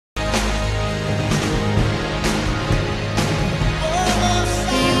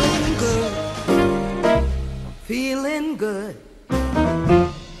Feeling good,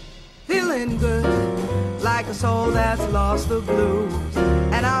 like a soul that's lost the blues.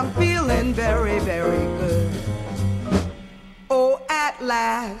 And I'm feeling very, very good. Oh, at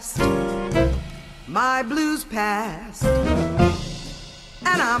last, my blues past.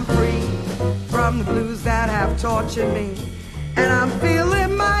 And I'm free from the blues that have tortured me. And I'm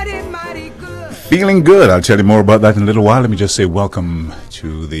feeling mighty, mighty good. Feeling good. I'll tell you more about that in a little while. Let me just say welcome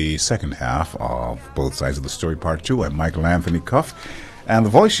to the second half of Both Sides of the Story Part 2. I'm Michael Anthony Cuff. And the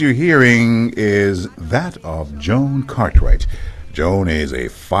voice you're hearing is that of Joan Cartwright. Joan is a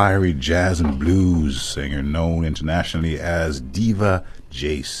fiery jazz and blues singer known internationally as Diva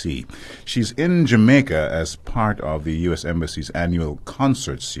JC. She's in Jamaica as part of the U.S. Embassy's annual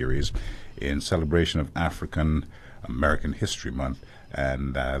concert series in celebration of African American History Month.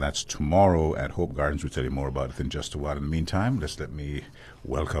 And that's tomorrow at Hope Gardens. We'll tell you more about it in just a while. In the meantime, let me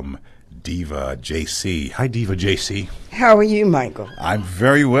welcome Diva JC. Hi, Diva JC. How are you, Michael? I'm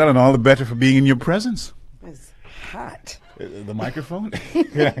very well, and all the better for being in your presence. It's hot. The microphone?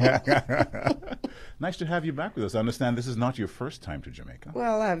 Nice to have you back with us. I understand this is not your first time to Jamaica.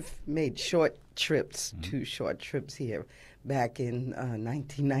 Well, I've made short trips, 2 short trips here, back in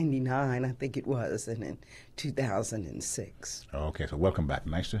 1999, I think it was, and in 2006. Okay, so welcome back.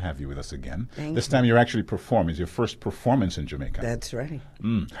 Nice to have you with us again. Thank this you. time you're actually performing. It's your first performance in Jamaica. That's right.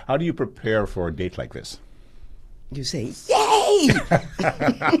 How do you prepare for a date like this? You say, yay!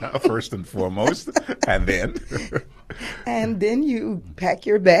 First and foremost, and then? And then you pack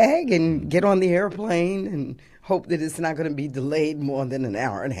your bag and get on the airplane and hope that it's not going to be delayed more than an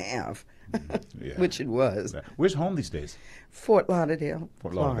hour and a half, Yeah. Which it was. Where's home these days? Fort Lauderdale,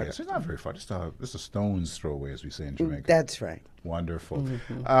 Fort Florida. Lauderdale. So it's not very far. Just a stone's throw away, as we say in Jamaica. That's right. Wonderful.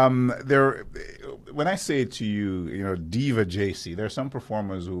 Mm-hmm. When I say to you, Diva JC, there are some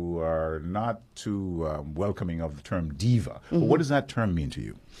performers who are not too welcoming of the term diva. But what does that term mean to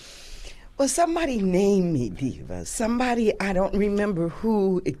you? Well, somebody named me Diva. Somebody, I don't remember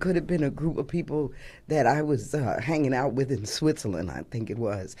who. It could have been a group of people that I was hanging out with in Switzerland, I think it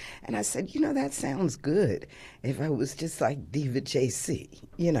was. And I said, that sounds good if I was just like Diva JC,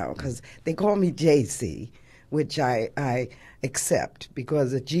 because they call me JC, which I accept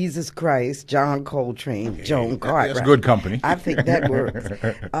because of Jesus Christ, John Coltrane, Joan Cartwright. That's good company. I think that works.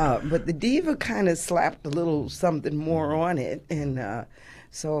 But the Diva kind of slapped a little something more on it, and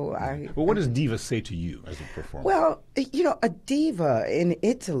so I... Well, what does diva say to you as a performer? Well, a diva in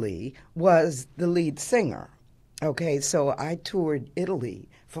Italy was the lead singer. Okay, so I toured Italy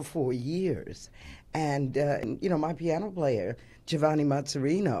for 4 years. And, my piano player, Giovanni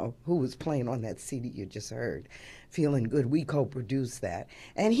Mazzarino, who was playing on that CD you just heard, Feeling Good, we co-produced that.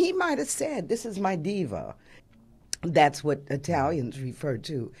 And he might have said, this is my diva. That's what Italians refer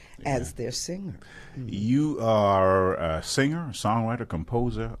to as their singer. You are a singer, songwriter,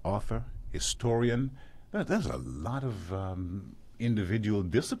 composer, author, historian. There's a lot of individual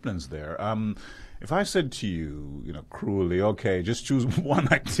disciplines there. If I said to you, cruelly, okay, just choose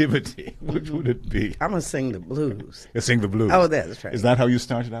one activity, which would it be? I'm going to sing the blues. You sing the blues. Oh, that's right. Is that how you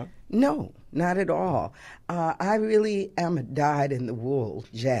started out? No, not at all. I really am a dyed-in-the-wool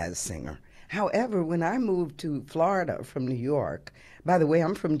jazz singer. However, when I moved to Florida from New York, by the way,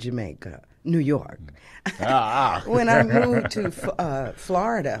 I'm from Jamaica, New York. When I moved to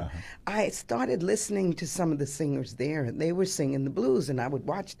Florida, I started listening to some of the singers there, and they were singing the blues, and I would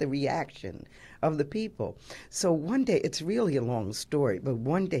watch the reaction of the people. So one day, it's really a long story, but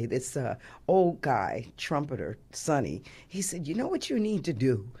one day this old guy, trumpeter, Sonny, he said, you know what you need to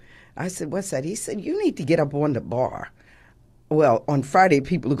do? I said, what's that? He said, you need to get up on the bar. Well, on Friday,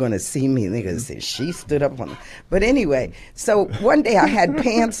 people are going to see me, and they're going to say, she stood up on them. But anyway, so one day I had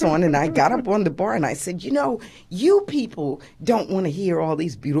pants on, and I got up on the bar, and I said, you people don't want to hear all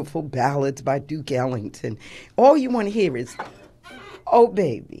these beautiful ballads by Duke Ellington. All you want to hear is, oh,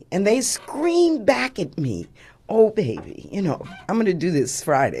 baby. And they screamed back at me, oh, baby. I'm going to do this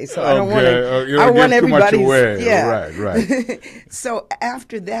Friday, so I don't want to. I want everybody's. Yeah, right. So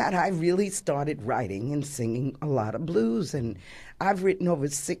after that, I really started writing and singing a lot of blues, and I've written over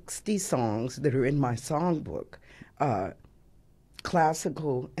 60 songs that are in my songbook,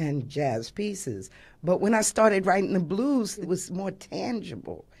 classical and jazz pieces. But when I started writing the blues, it was more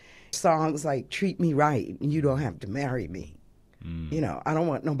tangible. Songs like "Treat Me Right" and "You Don't Have to Marry Me." I don't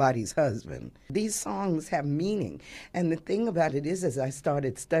want nobody's husband. These songs have meaning. And the thing about it is, as I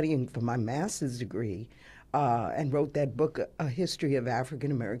started studying for my master's degree and wrote that book, A History of African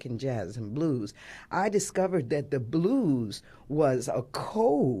American Jazz and Blues, I discovered that the blues was a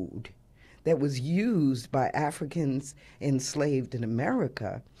code that was used by Africans enslaved in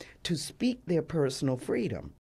America to speak their personal freedom.